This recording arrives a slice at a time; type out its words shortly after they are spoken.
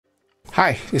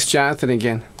Hi, it's Jonathan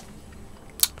again.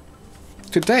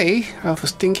 Today, I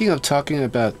was thinking of talking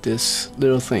about this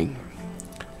little thing,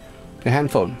 the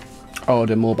handphone or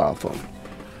the mobile phone.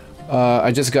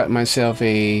 I just got myself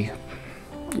a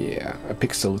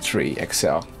Pixel 3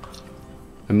 XL,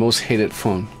 the most hated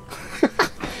phone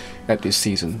at this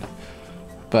season.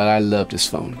 But I love this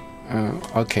phone.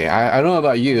 Okay, I don't know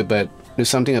about you, but there's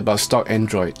something about stock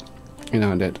Android,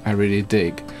 that I really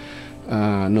dig.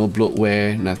 No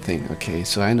bloatware, nothing. Okay,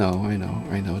 so I know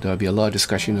there'll be a lot of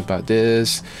discussion about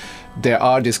this. There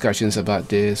are discussions about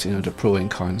this, the pro and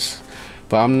cons.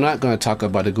 But I'm not going to talk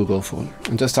about the Google phone.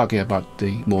 I'm just talking about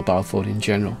the mobile phone in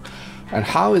general. And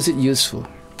how is it useful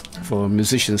for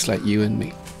musicians like you and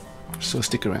me? So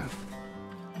stick around.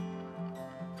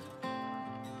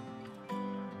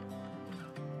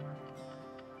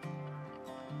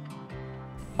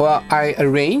 Well, I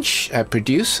arrange, I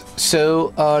produce,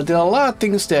 so there are a lot of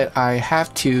things that I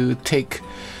have to take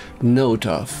note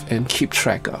of and keep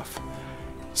track of.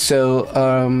 So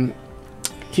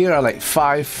here are like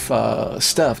 5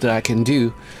 stuff that I can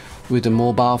do with the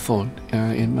mobile phone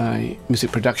in my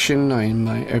music production or in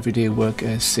my everyday work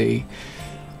as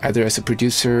either as a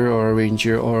producer or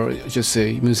arranger or just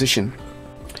a musician.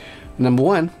 Number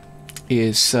 1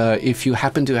 is if you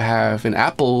happen to have an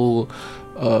Apple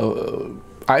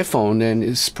iPhone, then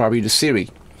it's probably the Siri,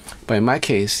 but in my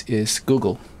case it's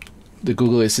Google, the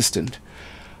Google Assistant.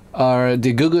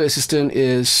 The Google Assistant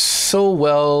is so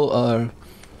well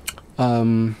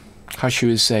how should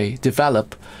we say,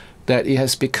 developed, that it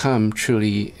has become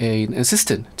truly an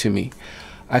assistant to me.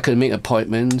 I could make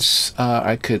appointments,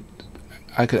 I could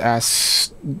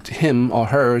ask him or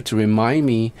her to remind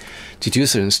me to do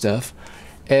certain stuff,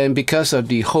 and because of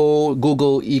the whole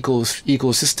Google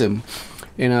ecosystem,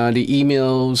 the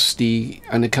emails,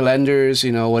 and the calendars,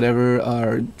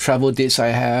 whatever travel dates I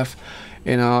have,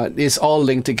 it's all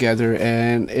linked together,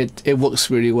 and it works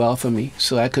really well for me.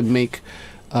 So I could make,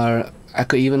 I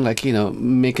could even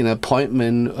make an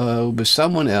appointment with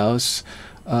someone else,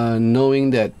 knowing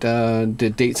that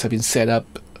the dates have been set up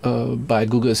by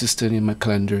Google Assistant in my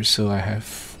calendar. So I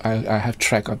have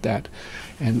track of that,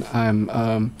 and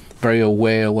I'm very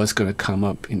aware of what's going to come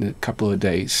up in a couple of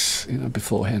days,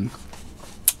 beforehand.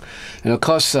 And of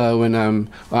course, when I'm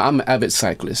an avid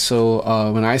cyclist, so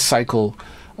when I cycle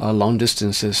long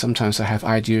distances, sometimes I have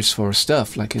ideas for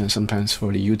stuff, like sometimes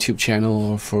for the YouTube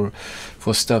channel or for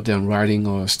stuff that I'm writing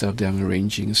or stuff that I'm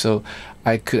arranging. So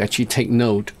I could actually take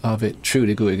note of it through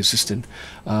the Google Assistant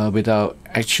without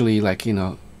actually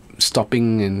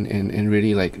stopping and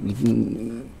really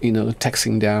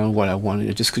texting down what I wanted.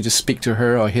 I could just speak to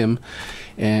her or him,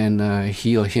 and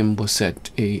he or him will set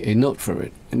a note for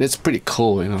it. And it's pretty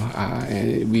cool,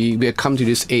 we have come to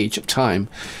this age of time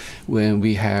when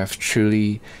we have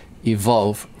truly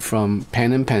evolved from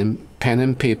pen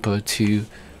and paper to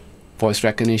voice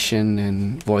recognition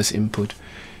and voice input.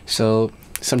 So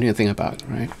something to think about,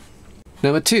 right?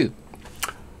 Number 2,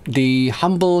 the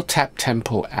Humble Tap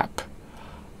Tempo app.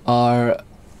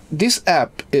 This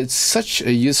app is such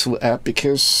a useful app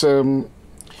because I'm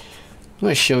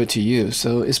going to show it to you.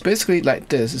 So it's basically like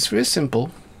this. It's very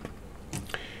simple.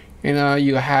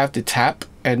 You have the tap,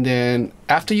 and then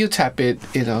after you tap it,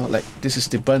 like this is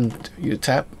the button you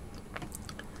tap,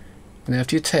 and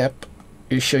after you tap,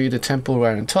 it show you the tempo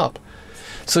right on top.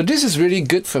 So this is really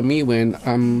good for me when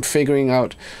I'm figuring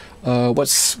out what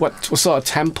sort of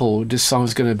tempo this song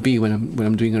is going to be when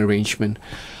I'm doing an arrangement.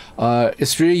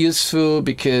 It's really useful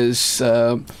because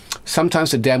sometimes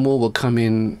the demo will come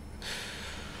in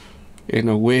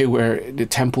a way where the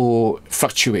tempo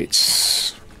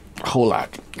fluctuates a whole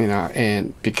lot,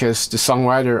 and because the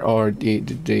songwriter or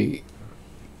the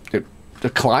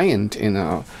client,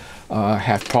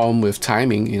 have problem with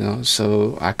timing,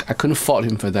 so I couldn't fault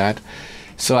him for that.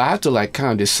 So I have to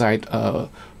kind of decide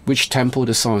which tempo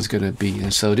the song is going to be,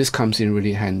 and so this comes in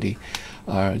really handy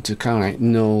to kind of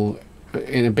know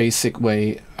in a basic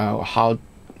way how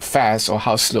fast or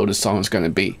how slow the song is going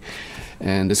to be,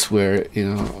 and that's where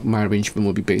my arrangement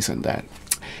will be based on that.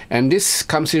 And this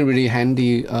comes in really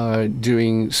handy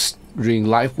during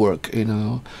live work,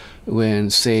 when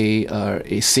say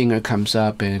a singer comes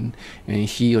up and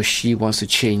he or she wants to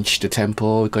change the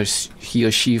tempo because he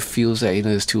or she feels that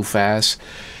it's too fast.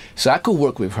 So I could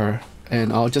work with her,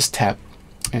 and I'll just tap,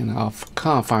 and I'll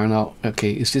kind of find out,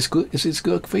 okay, is this good? Is this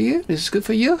good for you? Is this good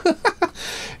for you?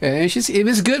 And if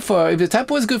the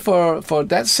tempo is good for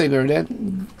that singer,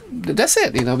 then that's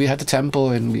it. We have the tempo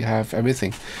and we have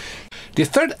everything. The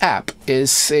third app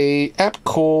is a app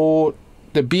called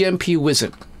the BMP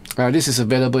Wizard. This is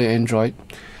available in Android.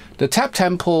 The Tap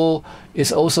Tempo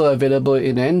is also available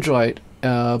in Android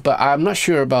but I'm not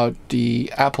sure about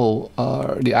the Apple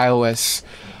or the iOS.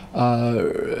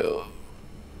 I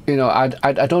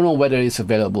don't know whether it's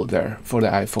available there for the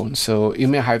iPhone. So you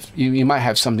might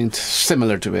have something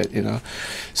similar to it.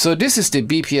 So this is the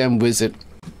BPM wizard.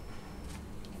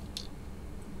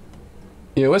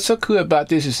 What's so cool about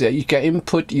this is that you can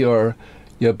input your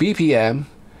BPM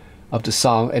of the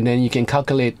song, and then you can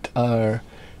calculate the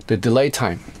delay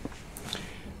time.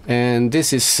 And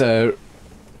this is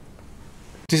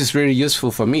really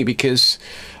useful for me because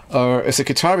as a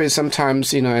guitarist,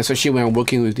 sometimes especially when I'm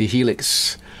working with the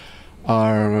Helix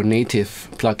or native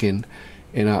plugin,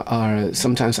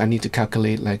 sometimes I need to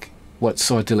calculate like what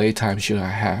sort of delay time should I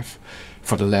have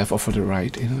for the left or for the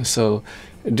right. So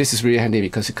this is really handy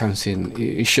because it comes in.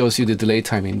 It shows you the delay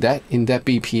time in that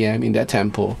BPM, in that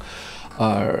tempo,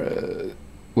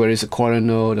 where it's a quarter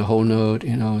note, a whole note,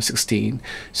 16.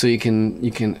 So you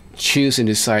can choose and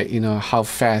decide, how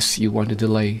fast you want the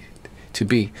delay to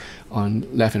be on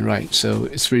left and right. So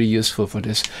it's really useful for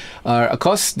this. Of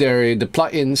course, the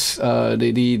plugins,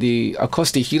 of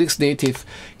course the Helix Native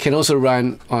can also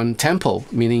run on tempo,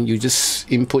 meaning you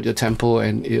just input your tempo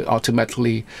and it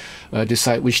automatically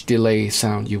decide which delay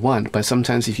sound you want. But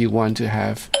sometimes if you want to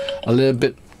have a little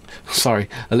bit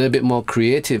more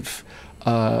creative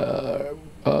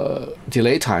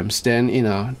delay times, then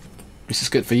this is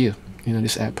good for you.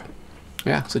 This app.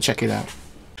 Yeah, so check it out.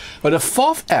 But the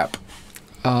fourth app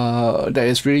that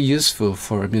is really useful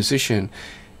for a musician,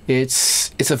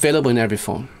 it's available in every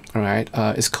phone. All right,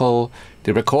 it's called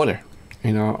the recorder.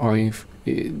 Or if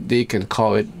they can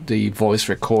call it the voice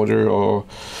recorder, or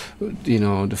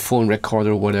the phone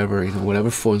recorder, whatever whatever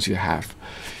phones you have.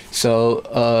 So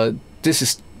this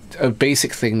is a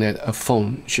basic thing that a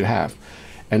phone should have,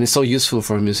 and it's so useful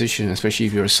for a musician, especially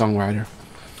if you're a songwriter.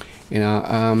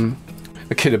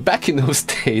 Okay, back in those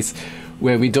days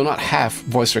where we do not have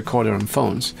voice recorder on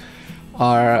phones,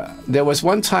 there was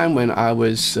one time when I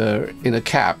was in a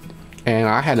cab and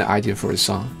I had an idea for a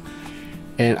song,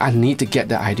 and I need to get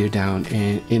the idea down,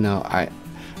 and I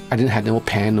didn't have no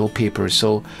pen, no paper,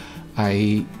 so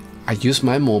I used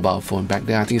my mobile phone. Back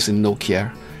then I think it's a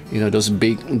Nokia, those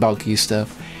big bulky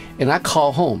stuff, and I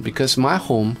called home because my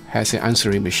home has an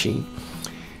answering machine.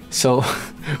 So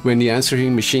when the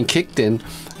answering machine kicked in,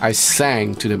 I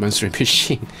sang to the answering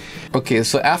machine. Okay,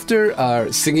 so after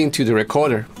singing to the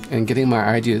recorder and getting my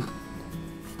idea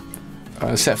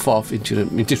set forth into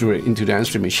the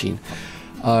answering machine,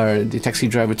 the taxi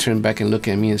driver turned back and looked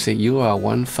at me and said, "You are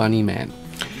one funny man."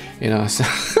 So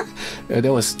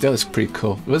that was pretty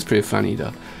cool. It was pretty funny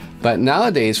though. But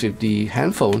nowadays with the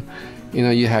handphone,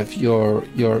 you have your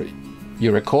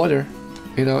recorder.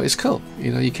 It's cool.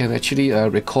 You can actually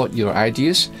record your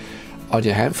ideas on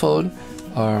your handphone,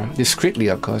 or discreetly,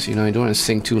 of course. You don't want to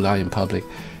sing too loud in public,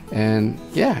 and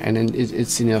and then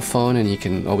it's in your phone, and you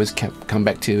can always come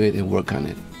back to it and work on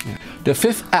it. Yeah. The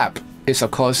fifth app is,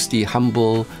 of course, the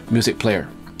Humble music player.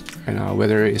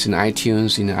 Whether it's in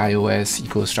iTunes, in the iOS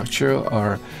EcoStructure,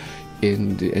 or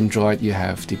in the Android, you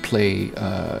have the Play.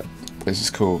 This is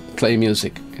called Play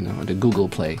Music. The Google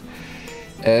Play.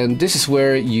 And this is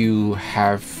where you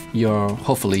have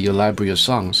hopefully your library of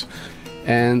songs,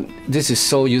 and this is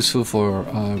so useful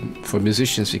for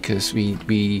musicians because we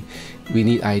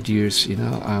need ideas.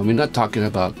 We're not talking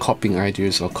about copying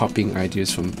ideas or ripping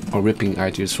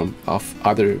ideas from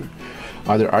other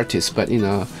artists, but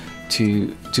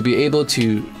to be able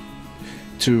to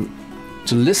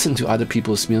listen to other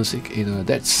people's music,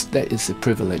 that is a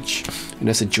privilege, and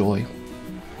that's a joy,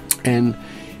 and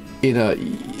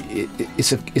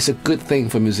it's a good thing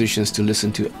for musicians to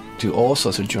listen to all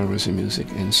sorts of genres of music,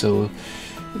 and so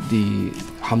the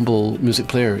Humble music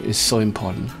player is so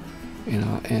important,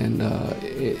 and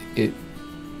it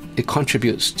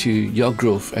contributes to your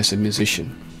growth as a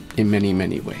musician in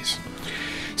many ways.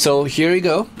 So here we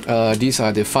go. These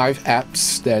are the 5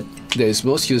 apps that is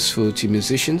most useful to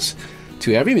musicians,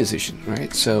 to every musician,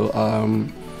 right? So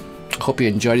hope you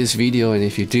enjoyed this video, and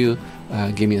if you do,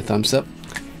 give me a thumbs up.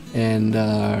 And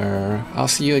I'll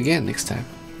see you again next time.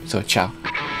 So, ciao.